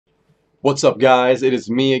What's up, guys? It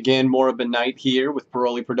is me again, More of a Knight here with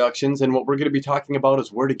Paroli Productions, and what we're going to be talking about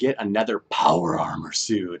is where to get another power armor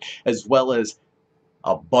suit, as well as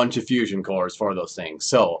a bunch of fusion cores for those things.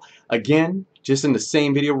 So, again, just in the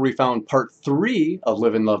same video where we found part 3 of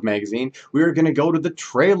Live and Love magazine, we are going to go to the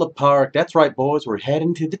trailer park. That's right, boys, we're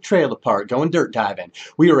heading to the trailer park, going dirt diving.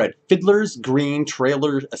 We are at Fiddlers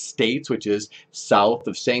Trailer Estates, which is south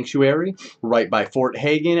of Sanctuary, right by Fort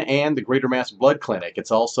Hagen and the Greater Mass Blood Clinic.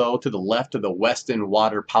 It's also to the left of the Weston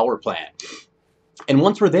Water Power Plant. And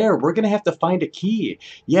once we're there, we're going to have to find a key.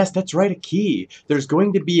 Yes, that's right, a key. There's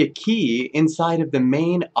going to be a key inside of the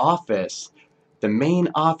main office. The main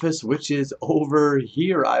office, which is over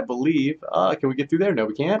here, I believe. Can we get through there? No,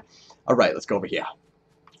 we can't. All right, let's go over here.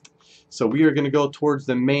 So we are going to go towards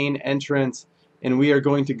the main entrance, and we are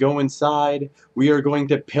going to go inside. We are going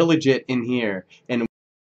to pillage it in here. And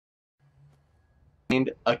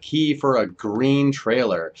a key for a green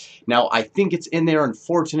trailer. Now, I think it's in there.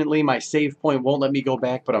 Unfortunately, my save point won't let me go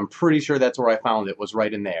back, but I'm pretty sure that's where I found it, was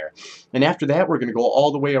right in there. And after that, we're going to go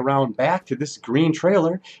all the way around back to this green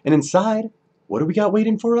trailer, and inside, what do we got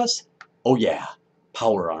waiting for us? Oh yeah,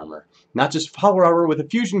 power armor. Not just power armor with a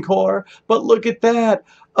fusion core, but look at that.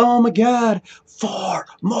 Oh my god, 4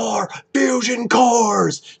 more fusion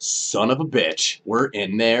cores! Son of a bitch, we're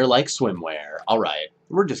in there like swimwear. Alright,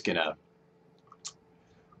 we're just gonna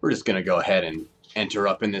go ahead and enter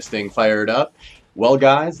up in this thing, fire it up. Well,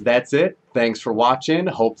 guys, that's it. Thanks for watching.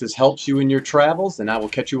 Hope this helps you in your travels, and I will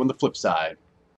catch you on the flip side.